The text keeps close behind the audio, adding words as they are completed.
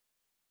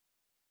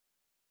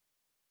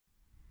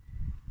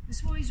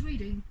This morning's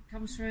reading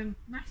comes from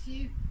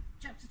Matthew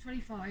chapter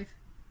 25,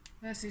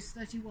 verses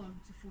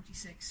 31 to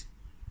 46,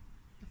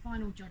 the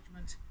final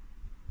judgment.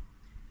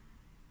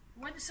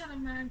 When the Son of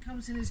Man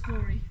comes in his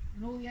glory,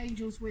 and all the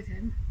angels with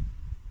him,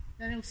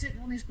 then he'll sit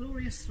on his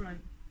glorious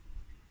throne.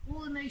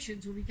 All the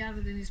nations will be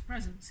gathered in his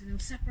presence, and he'll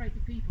separate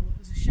the people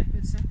as a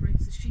shepherd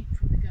separates the sheep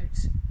from the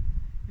goats.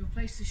 He'll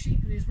place the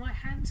sheep at his right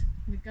hand,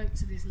 and the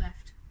goats at his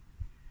left.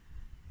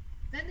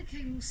 Then the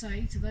king will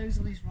say to those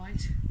on his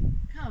right,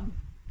 "Come,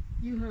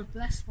 you who are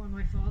blessed by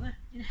my Father,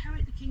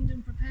 inherit the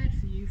kingdom prepared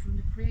for you from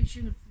the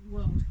creation of the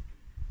world.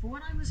 For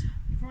I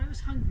was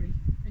hungry,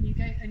 and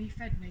you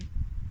fed me.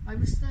 I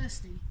was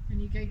thirsty,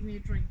 and you gave me a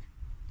drink.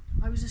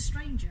 I was a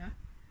stranger,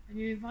 and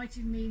you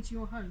invited me into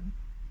your home.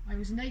 I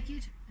was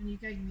naked, and you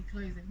gave me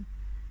clothing.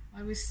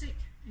 I was sick,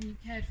 and you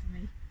cared for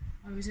me.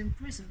 I was in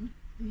prison,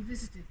 and you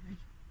visited me."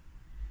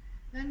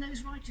 Then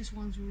those righteous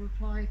ones will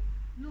reply,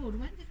 "Lord,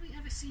 when did we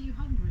ever see you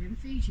hungry and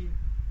feed you,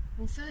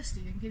 or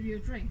thirsty and give you a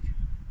drink,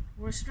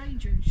 or a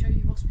stranger and show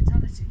you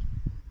hospitality,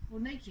 or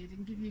naked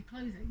and give you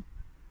clothing?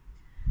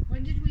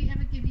 When did we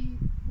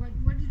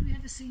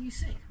ever see you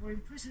sick or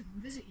in prison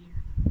and visit you?"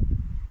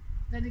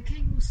 Then the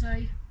king will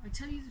say, "I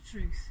tell you the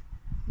truth.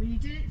 When you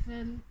did it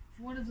for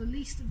one of the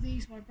least of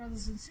these, my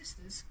brothers and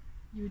sisters,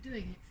 you were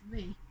doing it for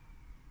me."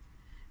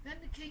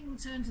 Then the king will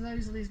turn to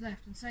those on his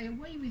left and say,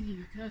 "Away with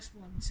you, cursed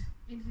ones,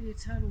 into the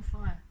eternal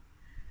fire,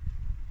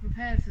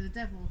 prepared for the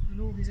devil and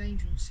all his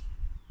angels.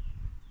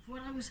 For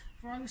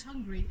I was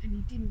hungry, and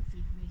you didn't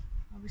feed me.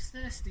 I was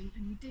thirsty,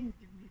 and you didn't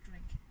give me a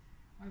drink.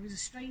 I was a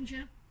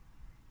stranger,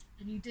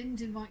 and you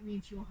didn't invite me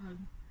into your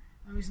home.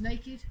 I was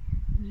naked,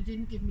 and you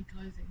didn't give me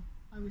clothing.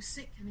 I was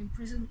sick and in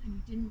prison, and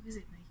you didn't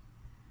visit me."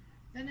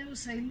 Then they will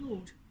say,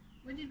 "Lord,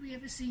 when did we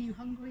ever see you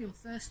hungry or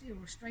thirsty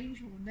or a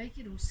stranger or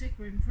naked or sick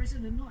or in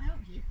prison and not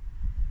help you?"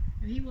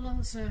 And he will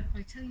answer,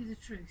 "I tell you the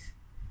truth.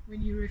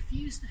 When you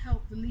refuse to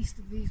help the least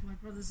of these, my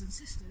brothers and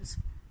sisters,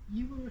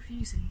 you were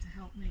refusing to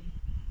help me."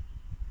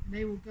 And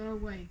they will go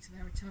away to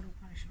their eternal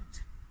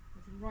punishment,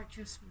 but the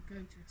righteous will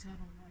go to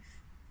eternal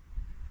life.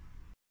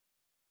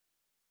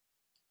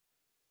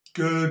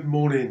 Good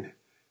morning.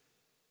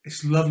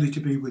 It's lovely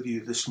to be with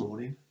you this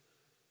morning.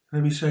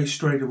 Let me say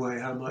straight away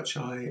how much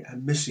I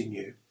am missing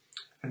you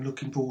and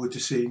looking forward to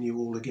seeing you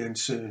all again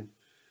soon.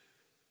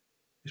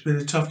 It's been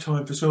a tough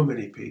time for so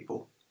many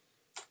people.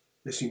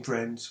 Missing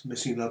friends,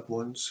 missing loved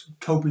ones,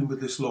 coping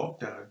with this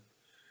lockdown.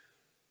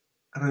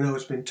 And I know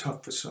it's been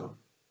tough for some.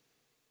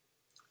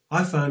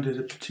 I found it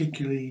a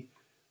particularly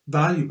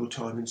valuable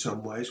time in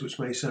some ways, which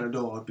may sound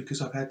odd, because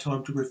I've had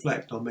time to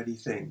reflect on many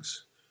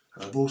things.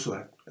 And I've also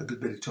had a good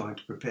bit of time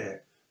to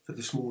prepare for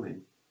this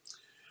morning.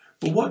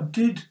 But what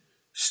did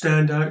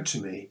stand out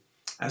to me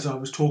as I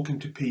was talking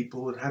to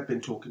people and have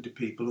been talking to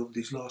people over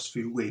these last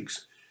few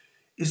weeks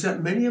is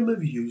that many of them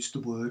have used the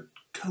word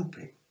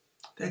coping.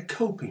 They're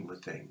coping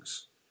with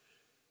things.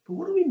 But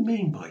what do we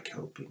mean by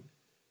coping?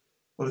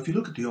 Well, if you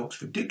look at the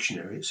Oxford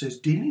Dictionary, it says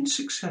dealing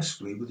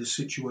successfully with a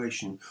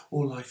situation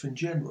or life in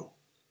general.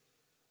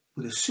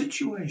 With a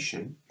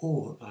situation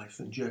or life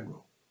in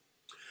general.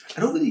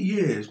 And over the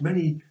years,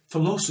 many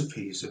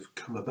philosophies have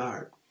come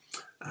about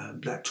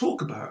that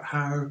talk about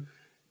how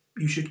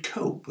you should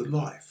cope with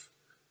life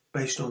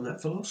based on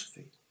that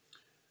philosophy.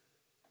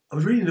 I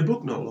was reading a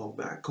book not long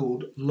back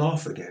called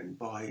Laugh Again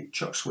by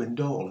Chuck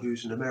Swindoll,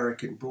 who's an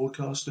American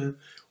broadcaster,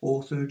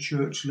 author,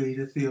 church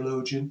leader,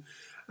 theologian,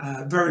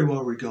 very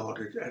well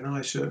regarded, and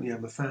I certainly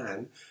am a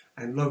fan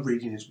and love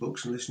reading his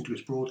books and listening to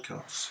his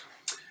broadcasts.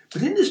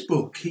 But in this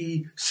book,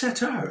 he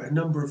set out a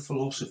number of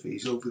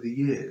philosophies over the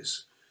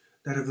years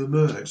that have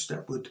emerged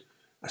that would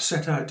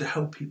set out to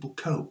help people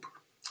cope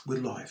with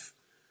life.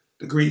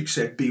 The Greeks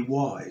said, "Be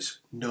wise,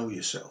 know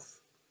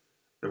yourself."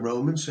 The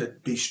Romans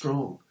said, "Be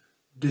strong,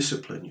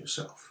 discipline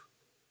yourself."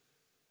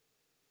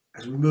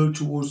 As we moved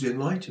towards the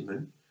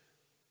Enlightenment,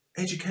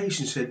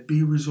 education said,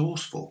 "Be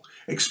resourceful,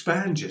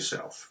 expand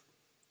yourself."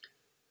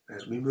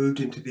 As we moved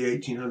into the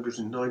 1800s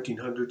and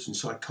 1900s and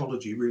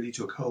psychology really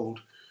took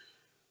hold,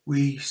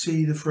 we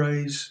see the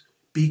phrase,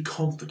 "Be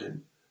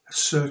confident,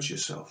 assert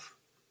yourself."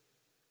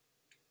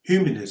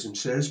 Humanism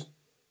says,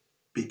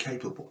 "Be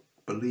capable,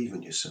 believe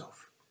in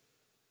yourself."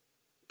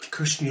 But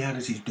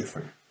Christianity is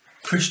different.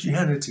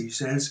 Christianity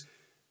says,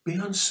 "Be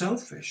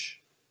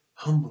unselfish,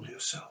 humble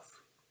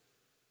yourself."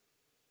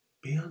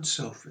 Be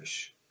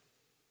unselfish,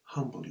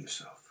 humble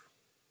yourself.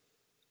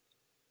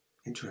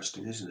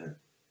 Interesting, isn't it?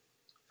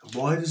 And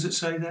why does it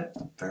say that?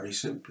 Very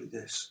simply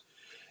this.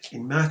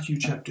 In Matthew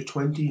chapter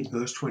 20 and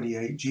verse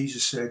 28,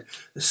 Jesus said,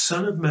 "The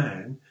Son of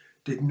Man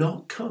did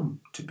not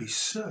come to be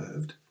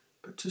served,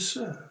 but to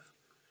serve,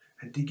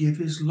 and to give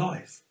his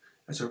life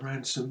as a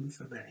ransom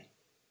for many."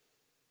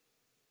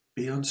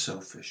 Be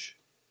unselfish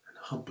and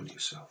humble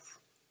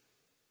yourself.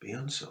 Be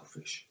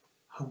unselfish,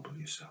 humble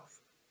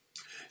yourself.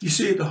 You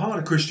see, at the heart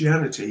of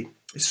Christianity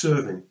is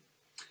serving.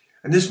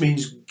 And this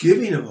means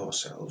giving of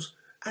ourselves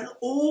and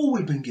all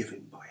we've been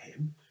given by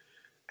him.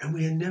 And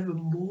we are never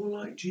more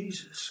like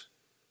Jesus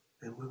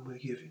than when we're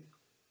giving.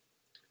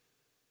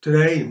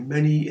 Today,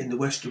 many in the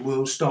Western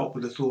world start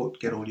with the thought,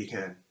 get all you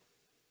can.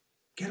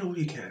 Get all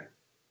you can.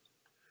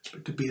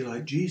 But to be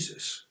like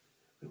Jesus,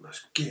 we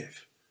must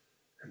give.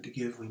 And to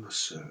give, we must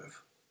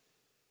serve.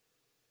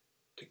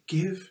 To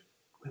give,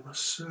 we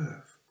must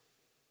serve.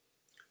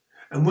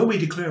 And when we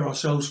declare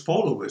ourselves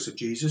followers of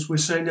Jesus, we're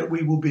saying that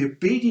we will be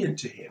obedient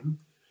to him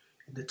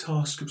in the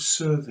task of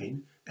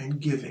serving and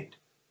giving.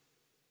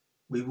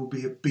 We will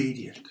be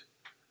obedient.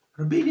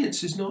 And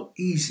obedience is not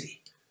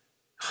easy.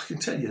 I can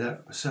tell you that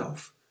for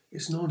myself.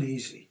 It's not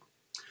easy.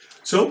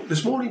 So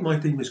this morning my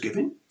theme is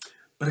giving,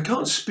 but I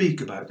can't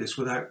speak about this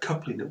without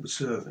coupling it with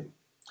serving.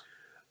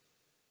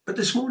 But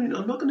this morning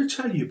I'm not going to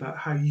tell you about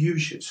how you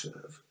should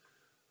serve.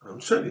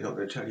 I'm certainly not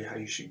going to tell you how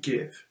you should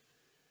give.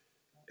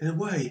 In a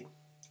way,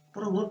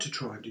 what I want to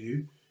try and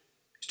do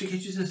is to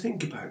get you to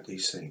think about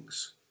these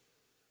things.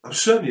 I'm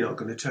certainly not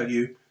going to tell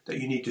you that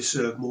you need to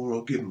serve more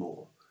or give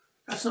more.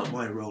 That's not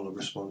my role or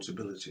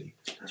responsibility.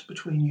 That's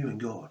between you and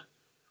God.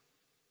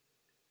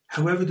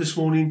 However, this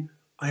morning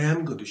I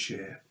am going to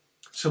share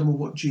some of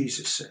what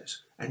Jesus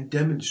says and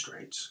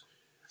demonstrates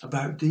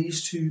about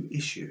these two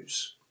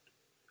issues,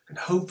 and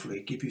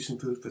hopefully give you some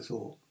food for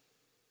thought.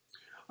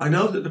 I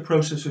know that the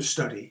process of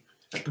study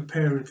and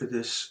preparing for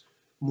this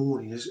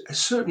morning has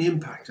certainly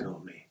impacted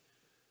on me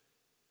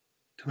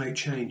to make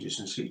changes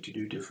and seek to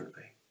do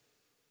differently.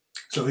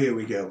 So here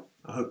we go.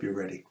 I hope you're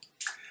ready.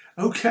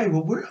 Okay,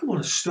 well, where I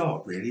want to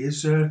start really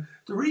is the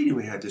reading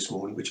we had this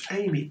morning, which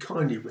Amy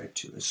kindly read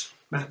to us,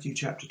 Matthew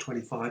chapter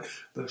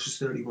 25, verses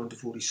 31 to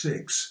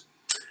 46.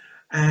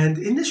 And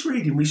in this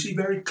reading, we see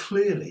very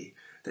clearly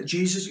that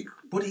Jesus,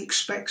 what he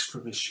expects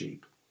from his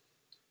sheep.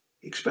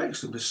 He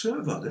expects them to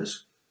serve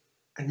others,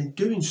 and in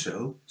doing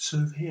so,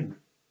 serve him.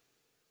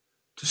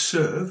 To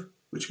serve,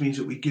 which means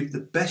that we give the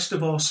best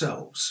of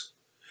ourselves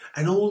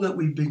and all that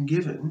we've been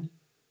given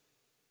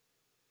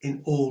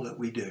in all that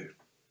we do.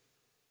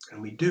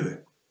 And we do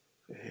it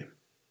for him.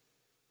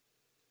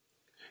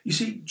 You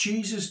see,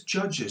 Jesus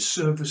judges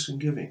service and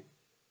giving.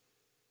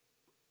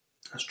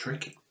 That's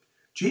tricky.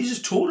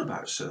 Jesus taught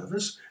about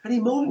service and he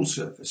modelled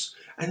service.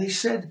 And he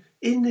said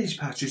in these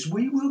passages,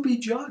 we will be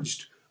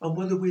judged on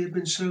whether we have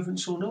been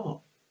servants or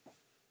not.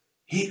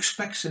 He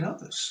expects it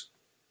of us.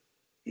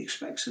 He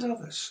expects it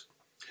of us.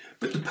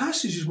 But the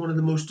passage is one of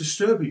the most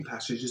disturbing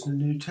passages in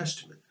the New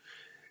Testament.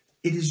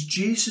 It is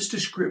Jesus'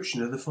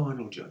 description of the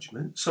final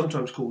judgment,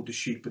 sometimes called the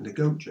sheep and the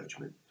goat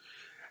judgment.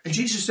 And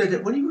Jesus said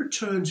that when he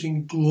returns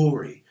in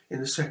glory in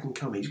the second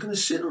coming, he's going to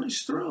sit on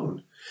his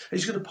throne. And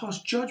he's going to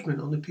pass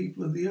judgment on the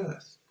people of the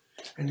earth.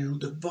 And he'll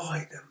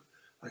divide them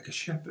like a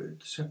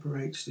shepherd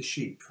separates the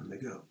sheep from the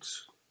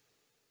goats.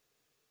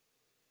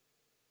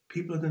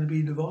 People are going to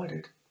be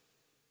divided.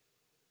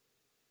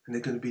 And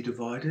they're going to be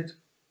divided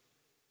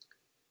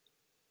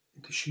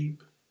into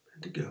sheep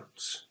and to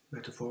goats,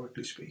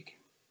 metaphorically speaking.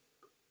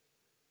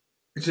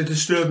 It's a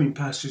disturbing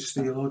passage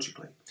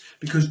theologically,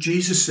 because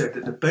Jesus said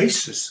that the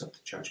basis of the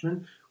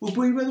judgment will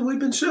be whether we've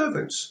been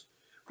servants,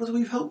 whether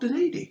we've helped the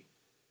needy.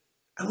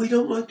 And we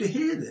don't like to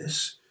hear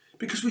this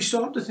because we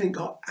start to think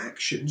our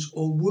actions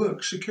or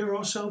works secure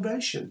our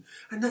salvation,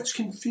 and that's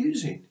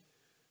confusing.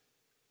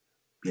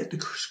 Yet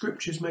the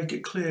scriptures make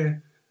it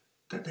clear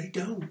that they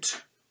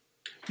don't.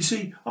 You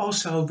see, our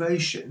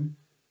salvation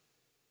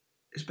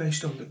is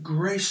based on the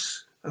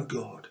grace of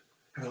God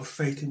and our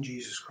faith in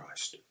Jesus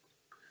Christ.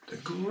 The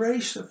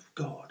grace of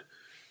God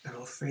and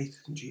our faith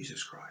in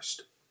Jesus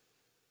Christ.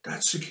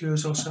 That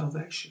secures our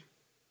salvation.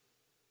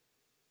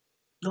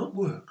 Not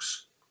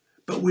works,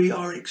 but we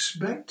are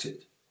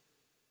expected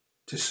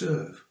to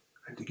serve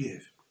and to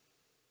give.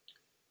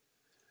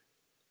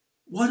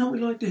 Why don't we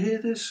like to hear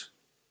this?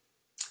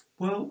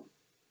 Well,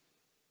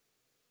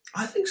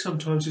 I think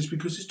sometimes it's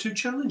because it's too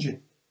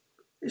challenging.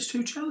 It's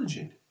too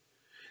challenging.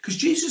 Because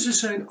Jesus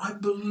is saying, I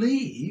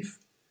believe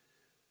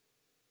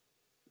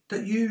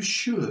that you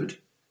should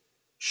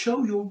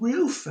show your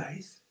real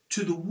faith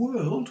to the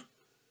world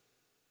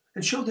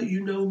and show that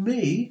you know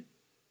me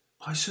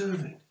by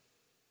serving.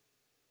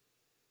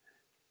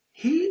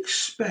 He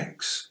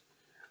expects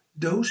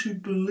those who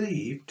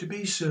believe to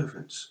be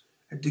servants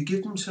and to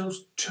give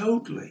themselves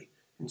totally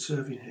in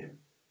serving him.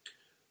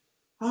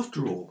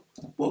 After all,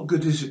 what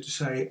good is it to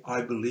say,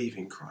 I believe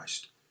in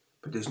Christ,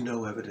 but there's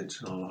no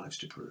evidence in our lives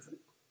to prove it?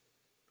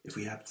 If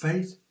we have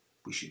faith,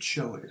 we should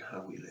show it in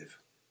how we live.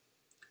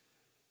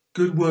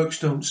 Good works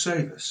don't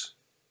save us,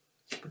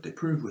 but they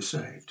prove we're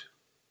saved.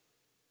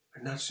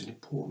 And that's an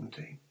important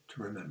thing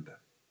to remember.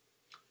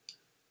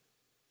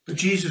 But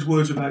Jesus'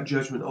 words about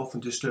judgment often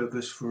disturb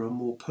us for a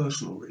more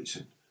personal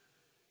reason.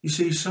 You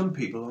see, some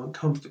people aren't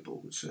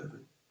comfortable with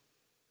serving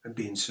and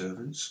being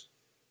servants.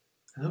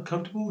 They're not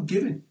comfortable with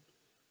giving.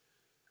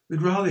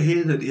 We'd rather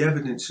hear that the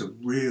evidence of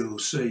real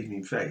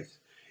saving faith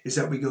is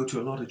that we go to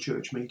a lot of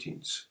church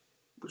meetings,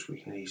 which we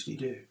can easily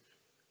do.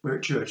 We're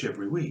at church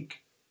every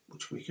week,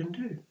 which we can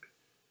do.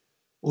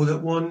 Or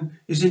that one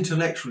is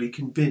intellectually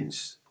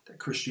convinced that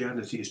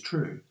Christianity is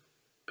true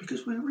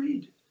because we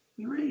read.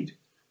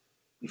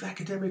 We've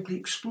academically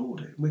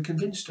explored it and we're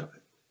convinced of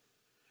it.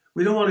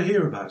 We don't want to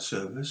hear about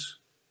service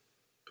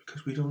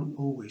because we don't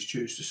always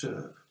choose to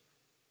serve.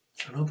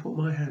 And I'll put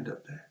my hand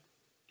up there.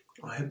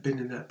 I have been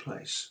in that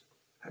place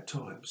at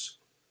times.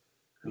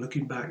 And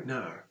looking back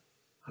now,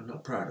 I'm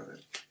not proud of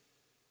it.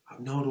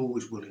 I'm not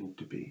always willing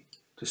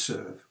to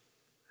serve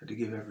and to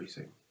give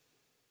everything.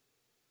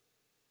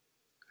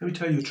 Let me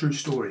tell you a true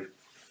story.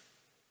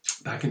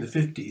 Back in the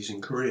 50s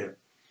in Korea,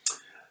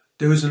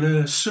 there was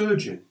a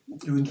surgeon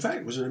who in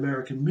fact was an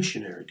American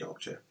missionary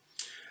doctor,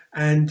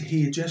 and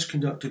he had just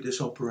conducted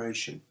this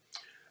operation.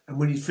 And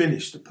when he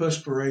finished, the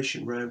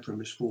perspiration ran from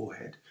his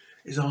forehead.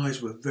 His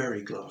eyes were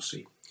very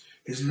glassy.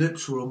 His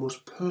lips were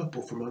almost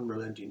purple from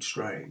unrelenting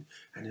strain,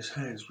 and his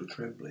hands were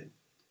trembling.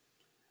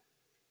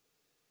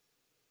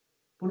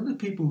 One of the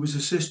people who was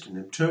assisting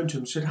him turned to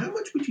him and said, "How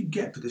much would you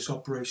get for this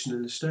operation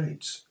in the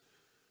States?"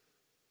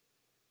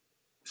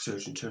 The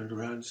surgeon turned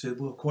around and said,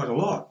 "Well, quite a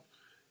lot.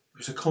 It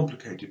was a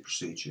complicated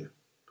procedure."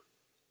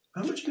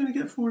 "How much are you going to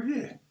get for it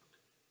here?"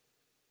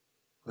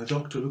 The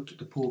doctor looked at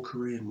the poor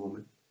Korean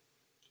woman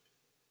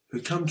who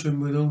had come to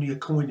him with only a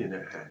coin in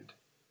her hand,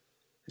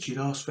 and she'd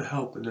asked for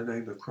help in the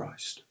name of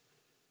Christ.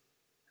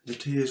 And the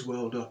tears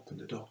welled up in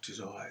the doctor's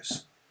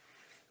eyes.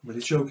 And with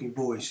a choking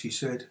voice, he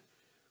said,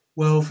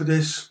 "Well, for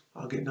this,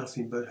 I'll get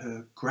nothing but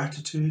her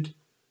gratitude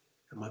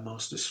and my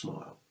master's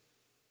smile.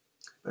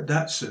 But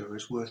that, sir,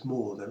 is worth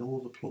more than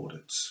all the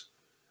plaudits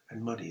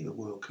and money the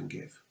world can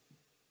give.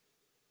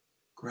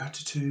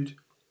 Gratitude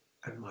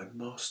and my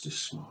master's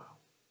smile."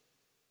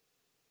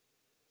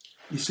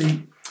 You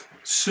see,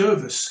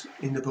 service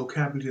in the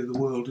vocabulary of the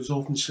world is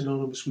often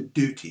synonymous with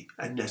duty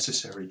and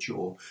necessary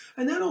chore,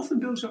 and that often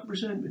builds up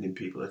resentment in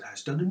people. It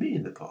has done to me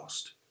in the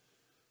past.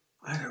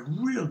 I had a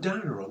real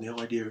downer on the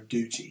idea of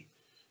duty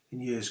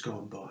in years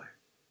gone by.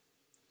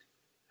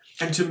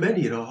 And to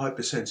many in our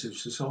hypersensitive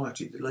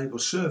society, the label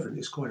servant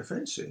is quite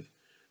offensive.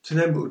 To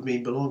them, it would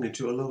mean belonging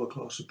to a lower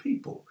class of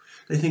people.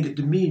 They think it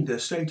demeaned their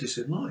status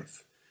in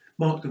life,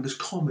 marked them as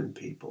common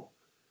people.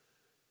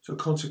 So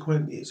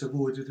consequently, it's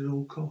avoided at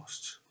all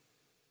costs.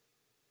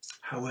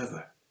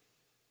 However,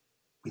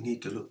 we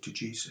need to look to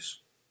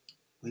Jesus.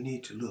 We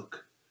need to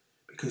look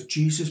because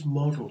Jesus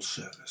modelled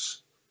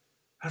service.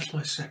 That's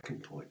my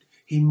second point.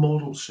 He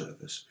modelled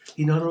service.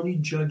 He not only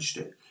judged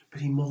it,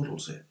 but he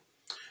models it.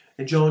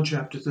 In John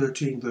chapter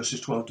 13,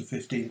 verses 12 to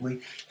 15,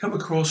 we come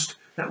across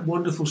that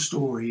wonderful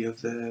story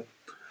of the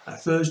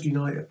Thursday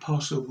night at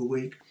Passover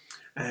week,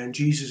 and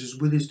Jesus is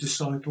with his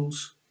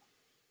disciples.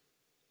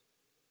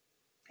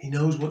 He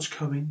knows what's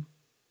coming,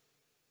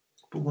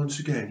 but once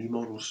again he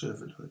models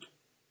servanthood.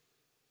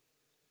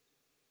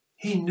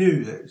 He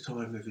knew that the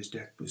time of his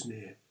death was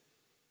near.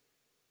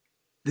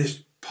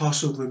 This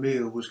Passover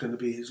meal was going to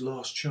be his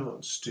last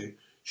chance to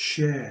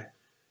share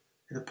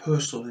in a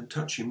personal and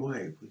touching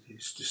way with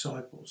his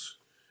disciples.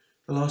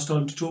 The last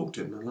time to talk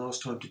to them, the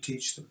last time to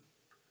teach them,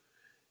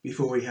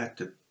 before he had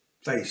to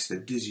face the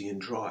dizzying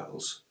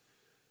trials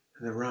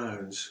and the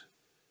rounds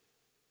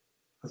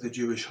of the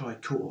Jewish high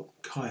court,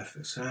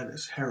 Caiaphas,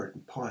 Annas, Herod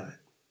and Pilate,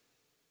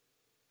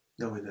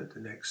 knowing that the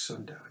next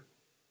sundown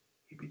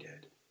he'd be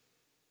dead.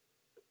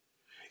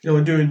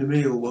 And during the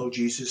meal,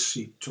 Jesus,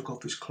 he took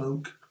off his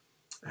cloak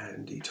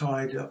and he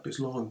tied up his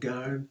long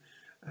gown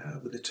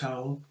with a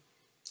towel.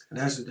 And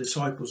as the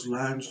disciples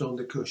lounged on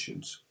the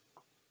cushions,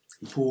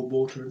 he poured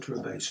water into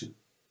a basin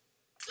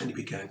and he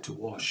began to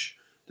wash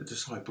the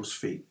disciples'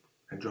 feet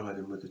and dry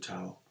them with the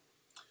towel.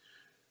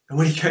 And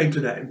when he came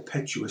to that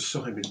impetuous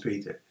Simon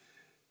Peter,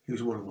 he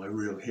was one of my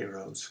real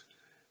heroes.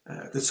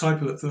 The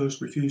disciple at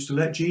first refused to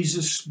let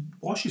Jesus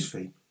wash his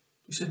feet.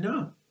 He said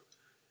no.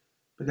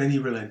 But then he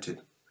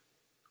relented.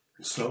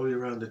 And slowly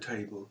around the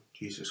table,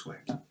 Jesus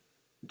went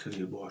until he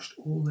had washed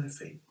all their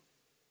feet.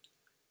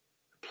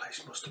 The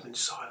place must have been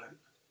silent.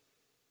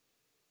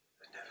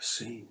 I'd never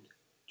seen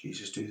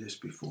Jesus do this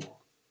before.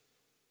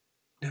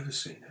 Never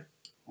seen it.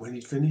 When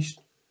he'd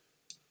finished,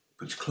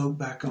 put his cloak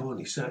back on,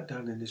 he sat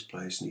down in his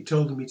place and he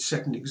told them he'd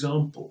set an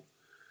example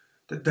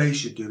that they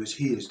should do as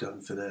he has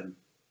done for them.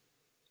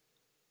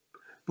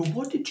 But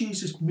what did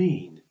Jesus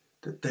mean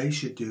that they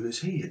should do as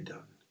he had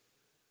done?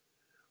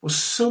 Well,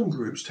 some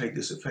groups take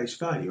this at face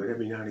value, and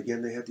every now and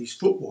again they have these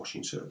foot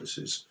washing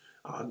services.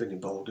 I've been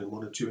involved in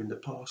one or two in the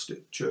past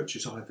at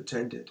churches I've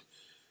attended.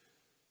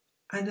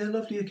 And they're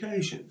lovely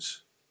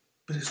occasions.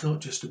 But it's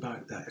not just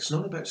about that. It's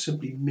not about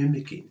simply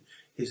mimicking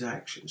his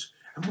actions.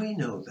 And we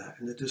know that,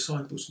 and the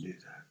disciples knew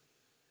that.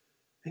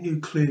 They knew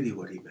clearly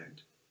what he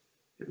meant.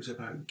 It was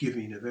about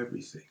giving of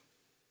everything,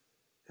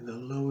 in the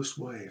lowest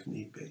way if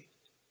need be,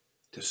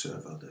 to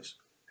serve others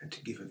and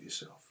to give of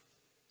yourself.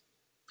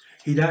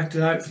 He'd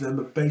acted out for them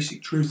a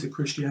basic truth of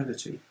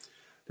Christianity.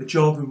 The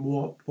job in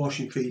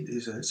washing feet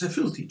is a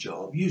filthy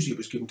job. Usually it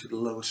was given to the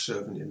lowest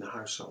servant in the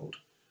household.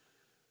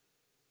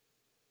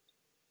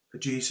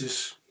 But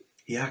Jesus,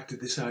 he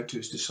acted this out to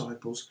his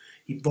disciples.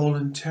 He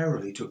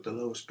voluntarily took the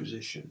lowest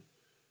position,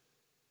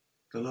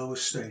 the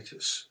lowest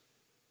status,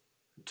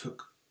 and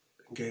took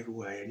and gave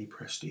away any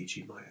prestige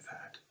he might have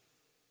had.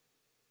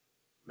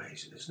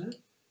 Amazing, isn't it?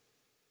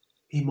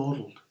 He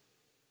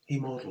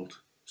modelled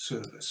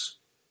service.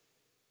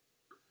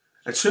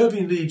 And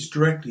serving leads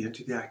directly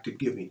into the act of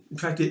giving. In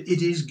fact, it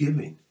is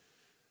giving.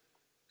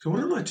 So what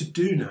I'd like to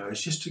do now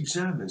is just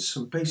examine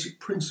some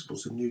basic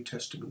principles of New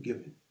Testament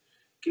giving.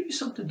 Give you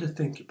something to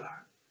think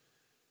about.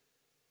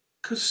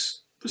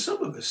 Because for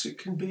some of us it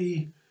can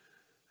be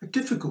a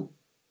difficult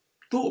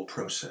thought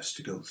process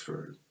to go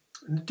through.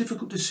 And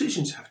difficult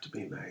decisions have to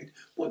be made.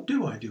 What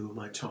do I do with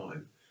my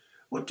time?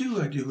 What do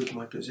I do with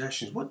my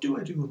possessions? What do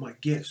I do with my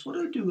gifts? What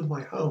do I do with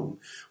my home?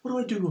 What do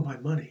I do with my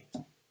money?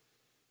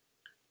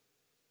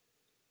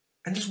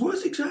 And it's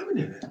worth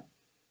examining it.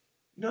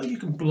 You know, you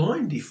can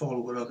blindly follow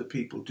what other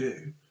people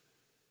do.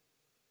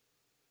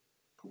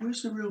 But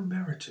where's the real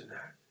merit in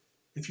that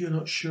if you're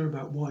not sure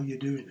about why you're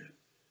doing it?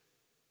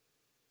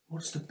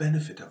 What's the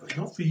benefit of it?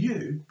 Not for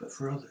you, but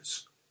for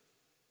others.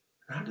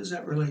 And how does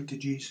that relate to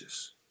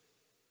Jesus?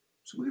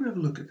 So we're going to have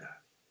a look at that.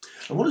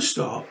 I want to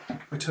start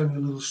by telling you a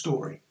little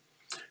story.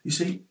 You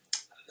see,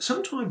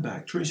 some time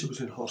back, Teresa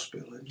was in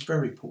hospital and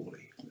very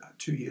poorly. About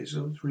 2 years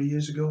ago, 3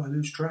 years ago, I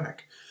lose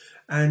track.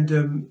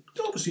 And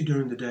obviously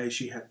during the day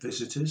she had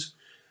visitors.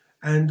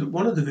 And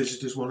one of the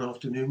visitors one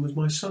afternoon was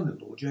my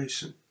son-in-law,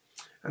 Jason.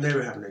 And they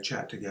were having a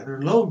chat together.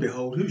 And lo and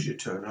behold, who should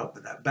turn up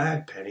with that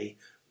bad penny,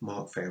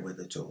 Mark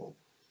Fairweather at all.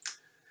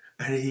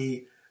 And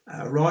he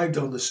arrived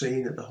on the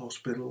scene at the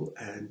hospital,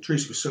 and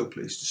Teresa was so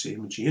pleased to see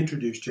him, and she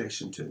introduced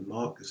Jason to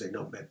Mark, as they'd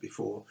not met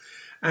before,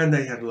 and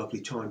they had a lovely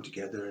time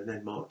together, and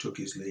then Mark took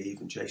his leave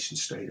and Jason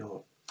stayed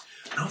on.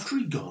 And after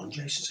he'd gone,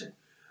 Jason said,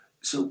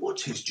 "So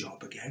what's his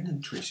job again?"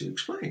 And Teresa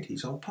explained,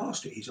 "He's our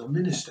pastor, he's our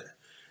minister."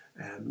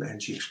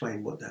 And she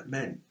explained what that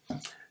meant.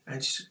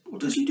 And she said, "Well,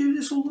 does he do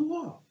this all the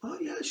while?" "Oh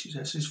yeah," she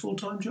said, "it's his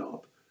full-time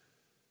job."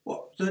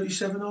 "What,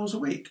 37 hours a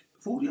week?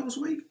 40 hours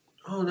a week?"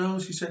 "Oh no,"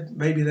 she said,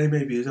 "maybe they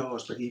may be his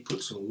hours, but he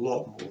puts a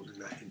lot more than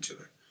that into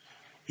it.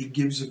 He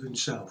gives of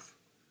himself."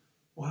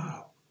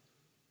 "Wow.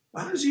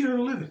 Well, how does he earn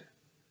a living?"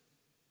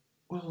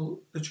 "Well,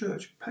 the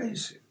church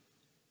pays him."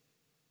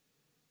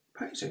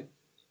 "Pays him?"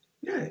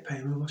 "Yeah, they pay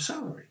him a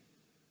salary."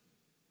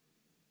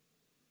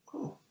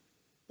 "Oh,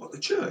 what, the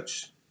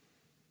church?"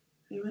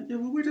 He went, "Yeah,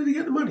 well, where do they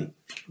get the money?"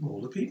 "From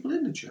all the people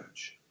in the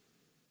church."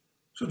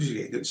 "So does he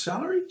get a good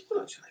salary?"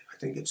 "Well, I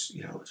think it's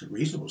a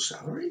reasonable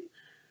salary."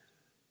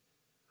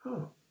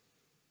 "Oh,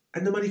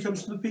 and the money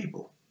comes from the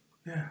people?"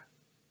 "Yeah."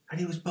 And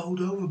he was bowled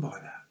over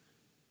by that.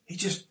 He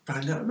just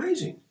found that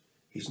amazing.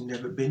 He's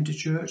never been to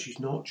church, he's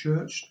not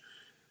churched.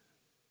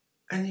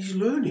 And he's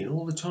learning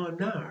all the time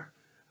now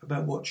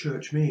about what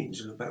church means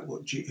and about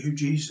who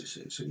Jesus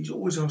is. And he's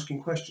always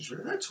asking questions. But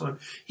at that time,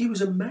 he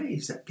was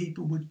amazed that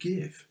people would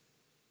give.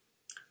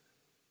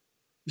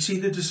 You see,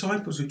 the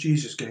disciples of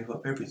Jesus gave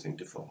up everything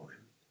to follow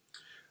him.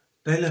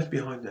 They left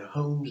behind their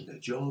homes and their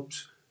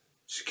jobs,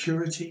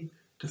 security,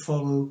 to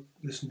follow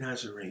this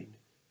Nazarene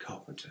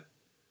carpenter.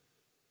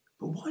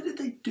 But why did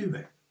they do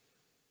it?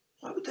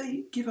 Why would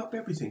they give up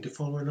everything to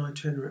follow an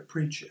itinerant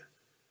preacher?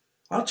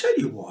 I'll tell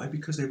you why,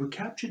 because they were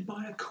captured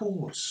by a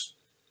cause.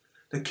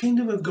 The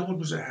kingdom of God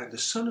was at hand, the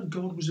Son of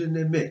God was in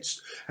their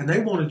midst, and they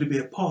wanted to be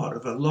a part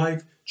of a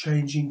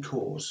life-changing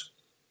cause.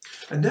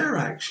 And their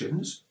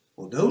actions,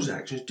 or those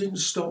actions, didn't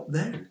stop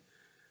then.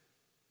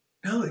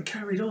 No, it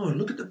carried on.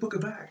 Look at the book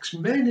of Acts.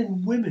 Men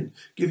and women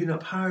giving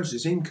up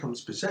houses, incomes,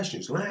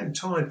 possessions, land,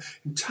 time,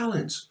 and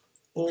talents,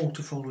 all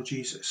to follow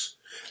Jesus.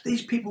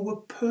 These people were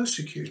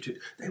persecuted.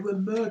 They were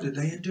murdered.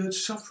 They endured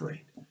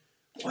suffering.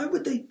 Why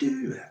would they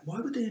do that? Why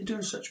would they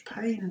endure such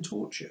pain and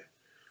torture?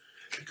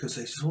 Because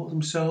they saw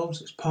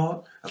themselves as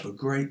part of a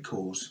great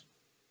cause.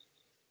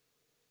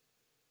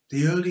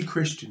 The early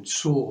Christians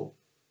saw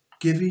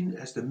giving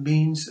as the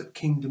means of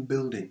kingdom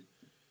building.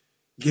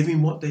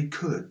 Giving what they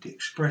could, the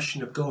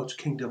expression of God's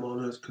kingdom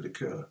on earth could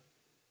occur.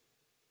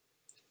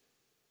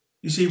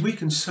 You see, we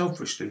can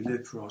selfishly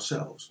live for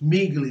ourselves,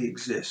 meagerly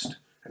exist,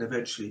 and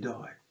eventually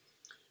die.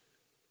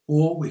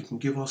 Or we can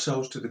give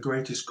ourselves to the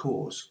greatest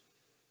cause,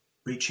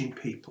 reaching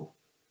people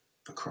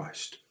for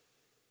Christ,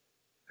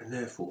 and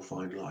therefore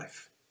find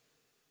life.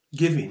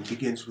 Giving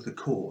begins with a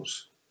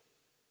cause.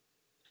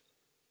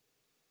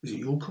 Is it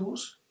your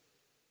cause?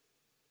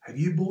 Have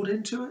you bought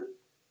into it?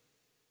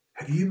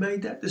 Have you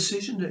made that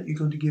decision that you're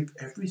going to give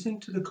everything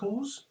to the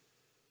cause?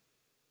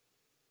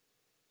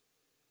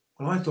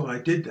 Well, I thought I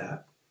did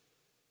that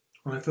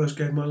when I first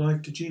gave my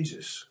life to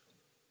Jesus.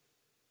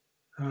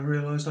 And I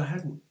realised I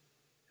hadn't.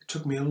 It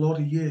took me a lot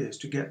of years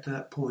to get to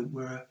that point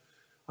where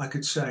I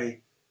could say,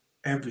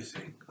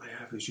 everything I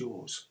have is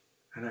yours,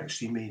 and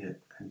actually mean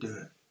it and do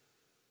it.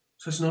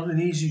 So it's not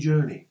an easy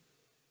journey.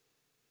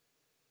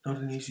 Not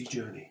an easy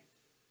journey.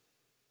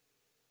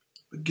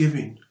 But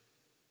giving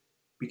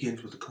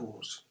begins with a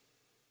cause.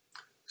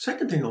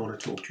 Second thing I want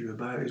to talk to you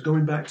about is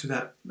going back to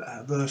that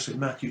verse in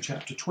Matthew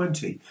chapter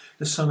 20.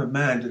 The Son of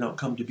Man did not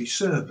come to be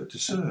served, but to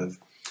serve,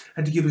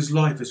 and to give his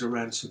life as a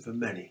ransom for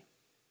many.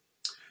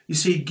 You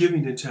see,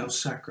 giving entails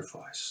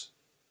sacrifice.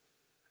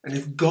 And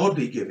if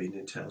godly giving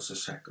entails a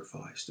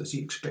sacrifice, does he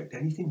expect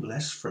anything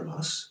less from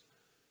us?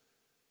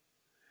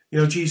 You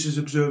know, Jesus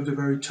observed a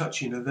very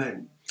touching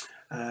event.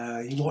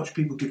 He watched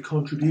people give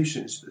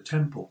contributions to the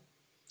temple.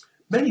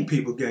 Many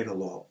people gave a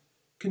lot,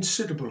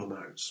 considerable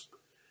amounts.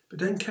 But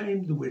then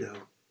came the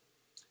widow,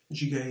 and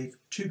she gave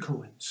 2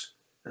 coins,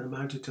 and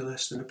amounted to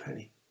less than a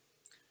penny.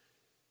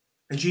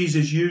 And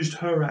Jesus used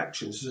her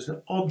actions as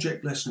an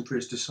object lesson for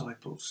his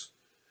disciples.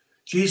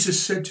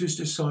 Jesus said to his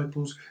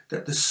disciples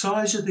that the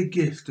size of the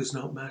gift does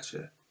not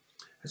matter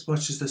as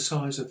much as the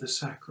size of the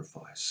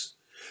sacrifice.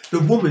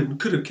 The woman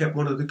could have kept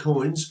one of the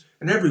coins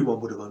and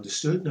everyone would have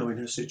understood, knowing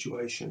her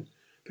situation.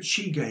 But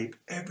she gave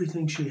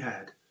everything she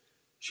had.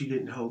 She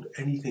didn't hold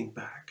anything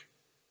back.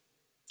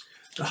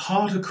 The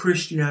heart of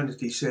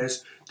Christianity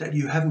says that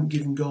you haven't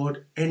given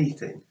God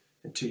anything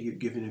until you've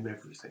given him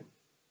everything.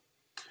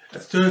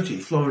 At 30,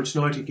 Florence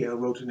Nightingale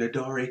wrote in her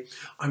diary,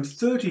 "I'm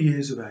 30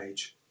 years of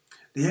age,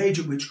 the age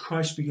at which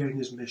Christ began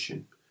his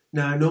mission.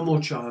 Now no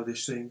more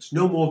childish things,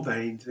 no more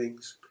vain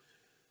things.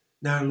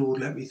 Now,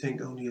 Lord, let me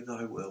think only of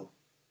thy will."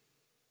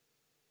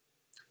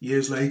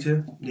 Years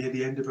later, near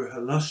the end of her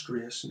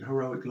illustrious and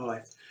heroic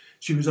life,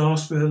 she was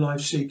asked for her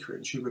life secret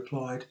and she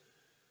replied,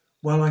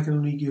 "Well, I can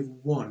only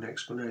give one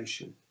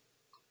explanation.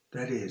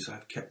 That is,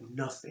 I've kept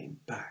nothing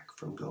back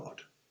from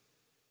God."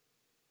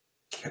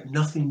 Kept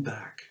nothing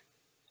back.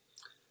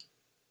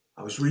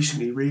 I was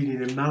recently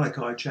reading in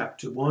Malachi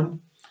chapter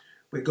 1,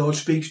 where God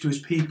speaks to his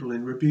people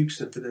and rebukes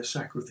them for their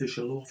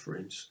sacrificial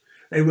offerings.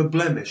 They were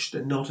blemished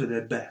and not at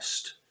their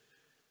best.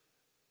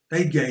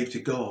 They gave to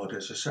God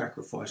as a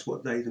sacrifice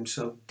what they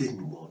themselves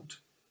didn't want.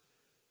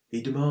 He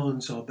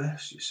demands our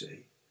best, you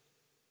see,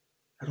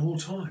 at all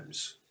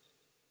times.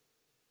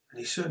 And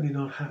he's certainly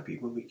not happy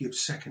when we give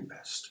second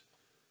best.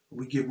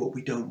 We give what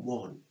we don't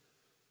want.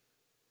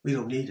 We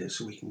don't need it,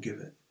 so we can give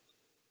it.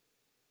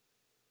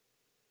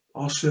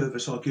 Our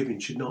service, our giving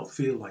should not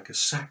feel like a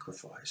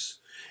sacrifice.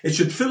 It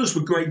should fill us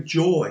with great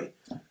joy,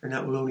 and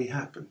that will only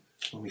happen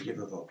when we give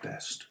of our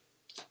best.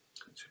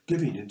 So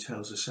giving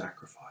entails a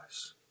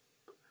sacrifice.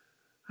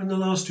 And the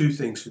last two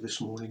things for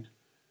this morning,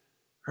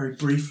 very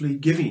briefly,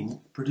 giving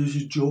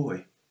produces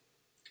joy.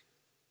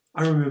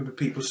 I remember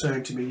people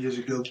saying to me years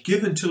ago,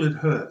 "Give until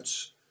it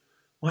hurts."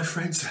 My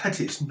friends, that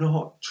is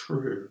not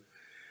true.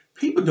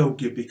 People don't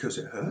give because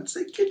it hurts,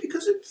 they give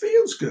because it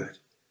feels good.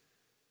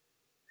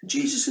 And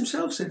Jesus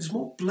himself said it's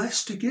more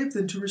blessed to give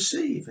than to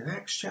receive in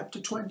Acts chapter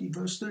 20,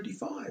 verse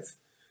 35.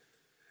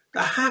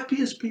 The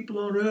happiest people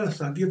on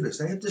earth are givers.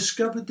 They have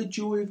discovered the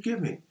joy of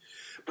giving.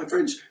 My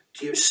friends,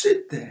 do you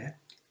sit there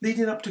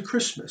leading up to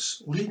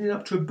Christmas or leading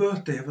up to a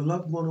birthday of a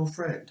loved one or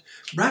friend,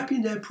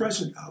 wrapping their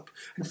present up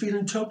and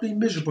feeling totally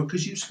miserable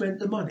because you've spent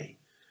the money,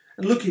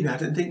 and looking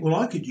at it and think, well,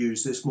 I could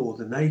use this more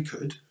than they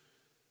could?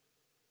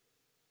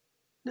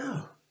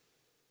 No.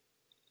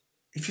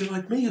 If you're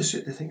like me, you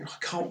sit there thinking, I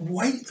can't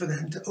wait for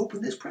them to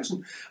open this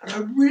present, and I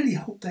really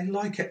hope they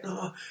like it.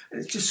 And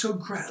it's just so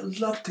great. I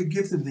love to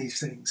give them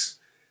these things.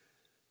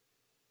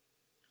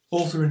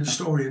 Author and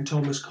historian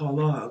Thomas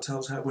Carlyle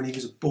tells how when he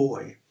was a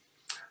boy,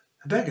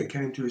 a beggar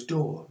came to his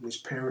door and his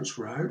parents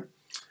were out,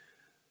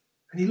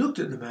 and he looked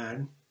at the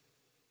man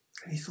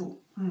and he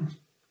thought,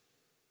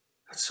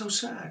 that's so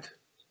sad.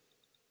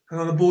 And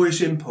on a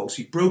boyish impulse,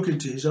 he broke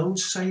into his own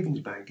savings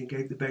bank and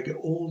gave the beggar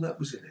all that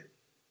was in it.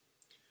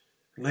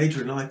 And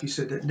later in life, he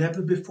said that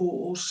never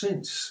before or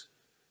since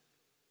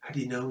had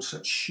he known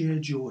such sheer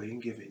joy in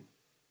giving.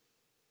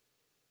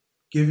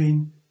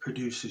 Giving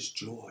produces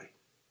joy.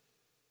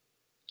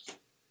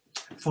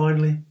 And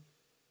finally,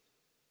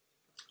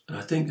 and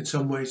I think in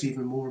some ways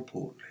even more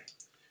importantly,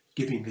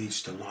 giving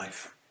leads to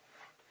life.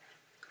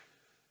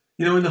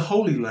 You know, in the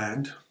Holy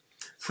Land,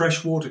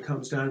 fresh water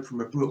comes down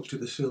from a brook to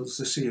the fills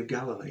the Sea of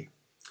Galilee.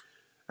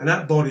 And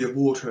that body of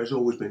water has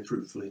always been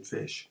fruitful in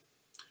fish.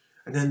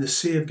 And then the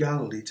Sea of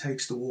Galilee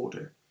takes the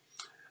water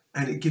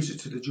and it gives it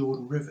to the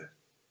Jordan River.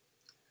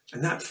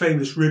 And that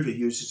famous river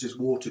uses its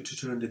water to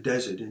turn the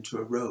desert into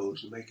a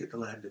rose and make it the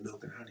land of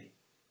milk and honey.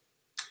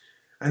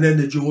 And then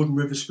the Jordan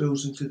River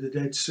spills into the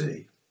Dead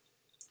Sea.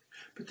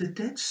 But the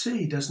Dead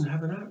Sea doesn't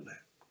have an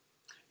outlet.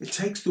 It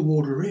takes the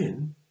water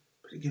in,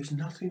 but it gives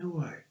nothing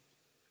away.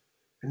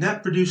 And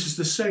that produces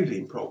the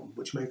saline problem,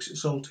 which makes it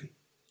salty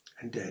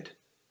and dead.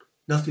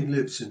 Nothing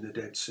lives in the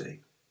Dead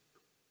Sea.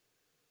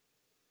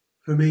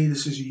 For me,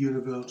 this is a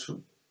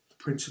universal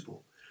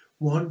principle.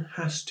 One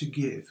has to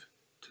give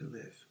to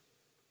live.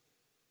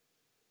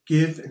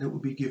 Give and it will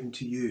be given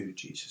to you,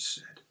 Jesus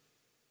said.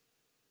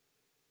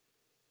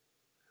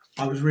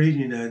 I was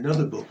reading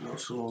another book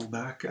not so long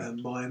back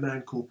by a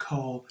man called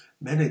Carl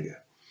Menninger.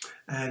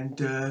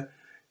 And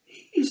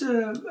he's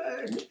an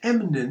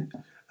eminent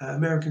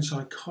American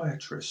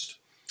psychiatrist.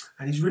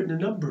 And he's written a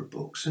number of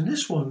books. And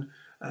this one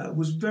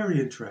was very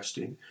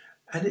interesting.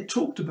 And it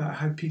talked about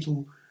how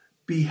people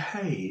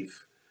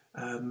behave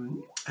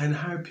and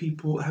how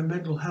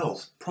mental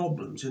health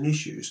problems and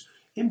issues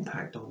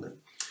impact on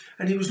them.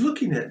 And he was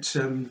looking at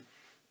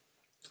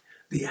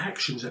the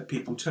actions that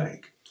people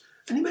take.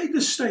 And he made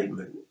this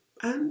statement,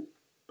 and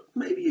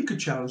maybe you could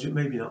challenge it,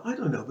 maybe not, I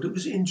don't know, but it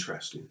was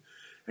interesting.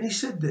 And he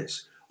said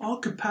this: our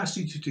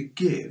capacity to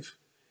give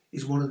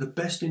is one of the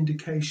best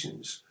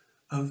indications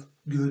of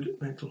good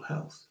mental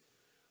health.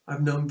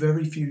 I've known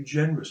very few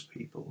generous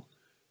people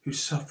who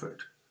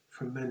suffered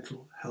from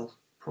mental health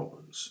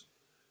problems.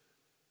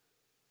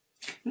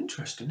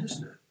 Interesting,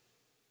 isn't it?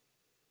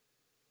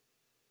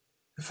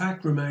 The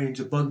fact remains,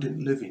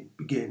 abundant living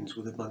begins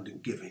with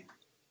abundant giving.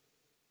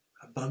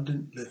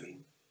 Abundant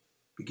living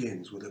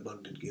begins with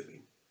abundant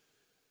giving.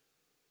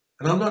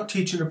 And I'm not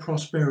teaching a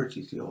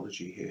prosperity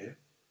theology here.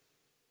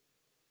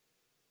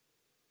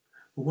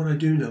 But what I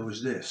do know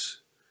is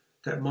this,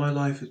 that my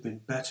life has been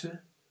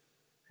better,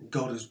 and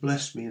God has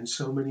blessed me in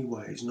so many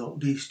ways,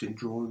 not least in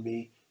drawing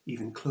me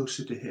even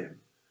closer to Him,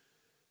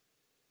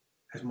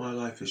 as my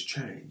life has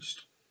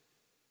changed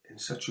in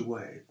such a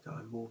way that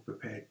I'm more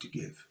prepared to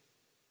give,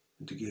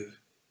 and to give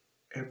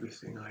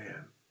everything I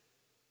am,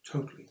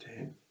 totally to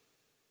Him.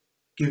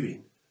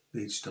 Giving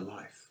leads to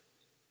life,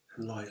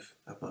 and life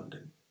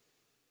abundant.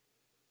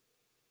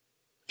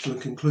 So in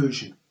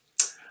conclusion,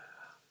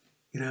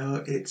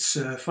 it's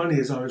funny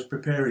as I was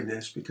preparing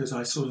this, because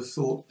I sort of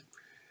thought,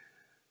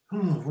 I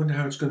wonder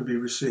how it's going to be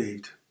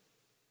received.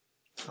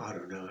 I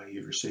don't know how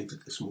you received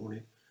it this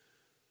morning.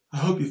 I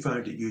hope you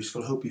found it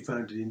useful. I hope you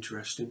found it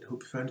interesting. I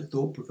hope you found it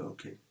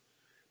thought-provoking.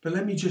 But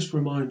let me just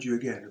remind you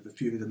again of a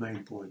few of the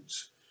main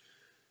points.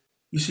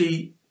 You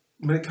see,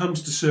 when it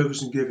comes to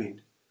service and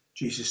giving,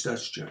 Jesus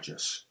does judge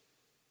us.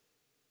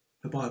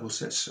 The Bible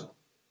says so.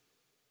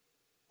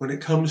 When it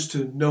comes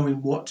to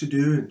knowing what to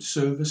do in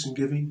service and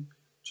giving,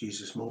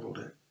 Jesus modelled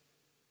it.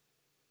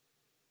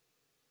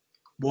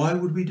 Why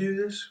would we do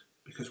this?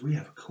 Because we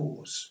have a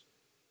cause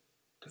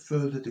to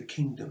further the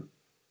kingdom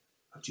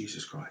of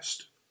Jesus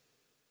Christ.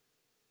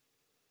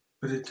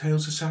 But it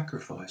entails a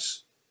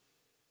sacrifice.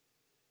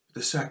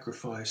 The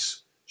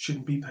sacrifice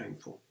shouldn't be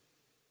painful,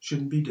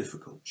 shouldn't be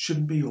difficult,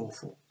 shouldn't be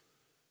awful.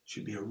 It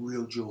should be a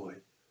real joy.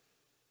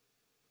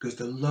 Because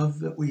the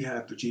love that we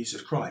have for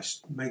Jesus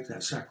Christ make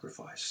that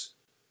sacrifice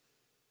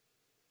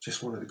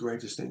just one of the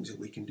greatest things that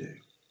we can do,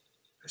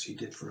 as He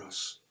did for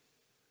us.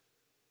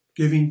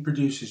 Giving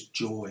produces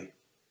joy,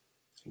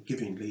 and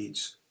giving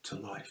leads to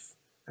life,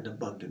 an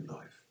abundant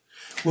life.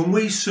 When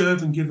we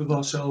serve and give of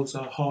ourselves,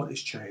 our heart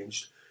is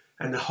changed,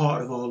 and the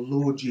heart of our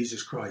Lord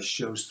Jesus Christ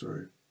shows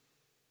through.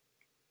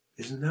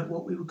 Isn't that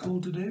what we were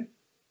called to do?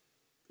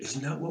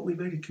 Isn't that what we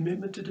made a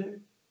commitment to do?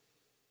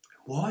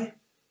 Why?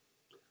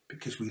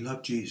 Because we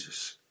love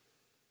Jesus,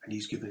 and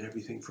He's given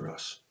everything for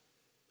us.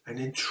 And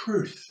in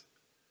truth,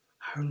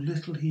 how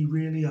little He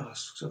really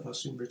asks of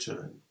us in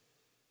return.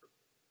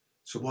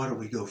 So why don't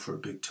we go for a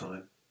big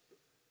time?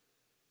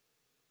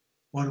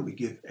 Why don't we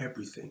give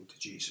everything to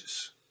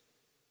Jesus?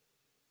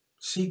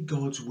 Seek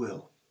God's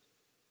will.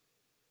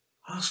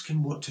 Ask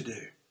Him what to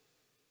do.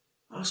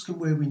 Ask Him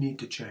where we need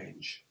to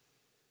change.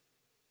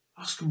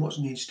 Ask Him what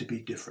needs to be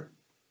different.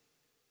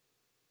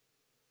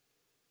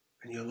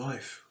 And your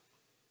life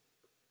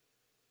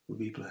will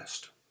be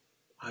blessed.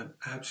 I'm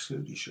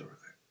absolutely sure of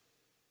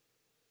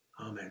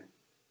it. Amen.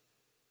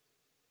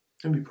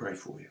 Let me pray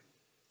for you.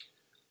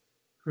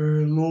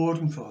 Lord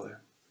and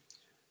Father,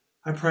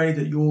 I pray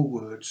that your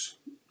words,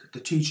 that the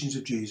teachings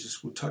of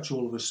Jesus will touch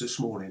all of us this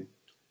morning.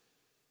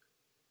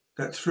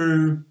 That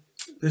through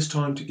this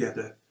time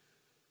together,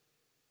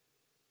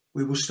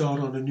 we will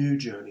start on a new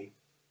journey,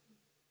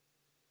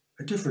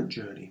 a different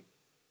journey,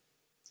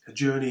 a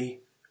journey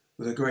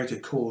with a greater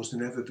cause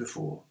than ever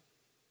before.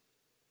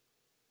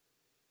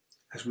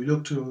 As we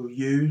look to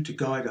you to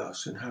guide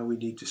us in how we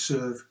need to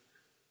serve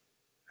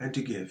and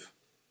to give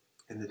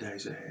in the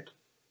days ahead.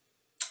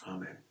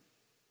 Amen.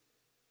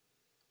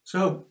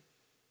 So,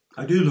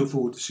 I do look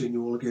forward to seeing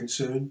you all again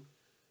soon.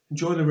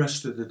 Enjoy the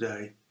rest of the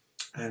day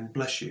and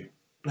bless you.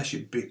 Bless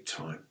you big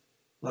time.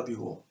 Love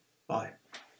you all. Bye.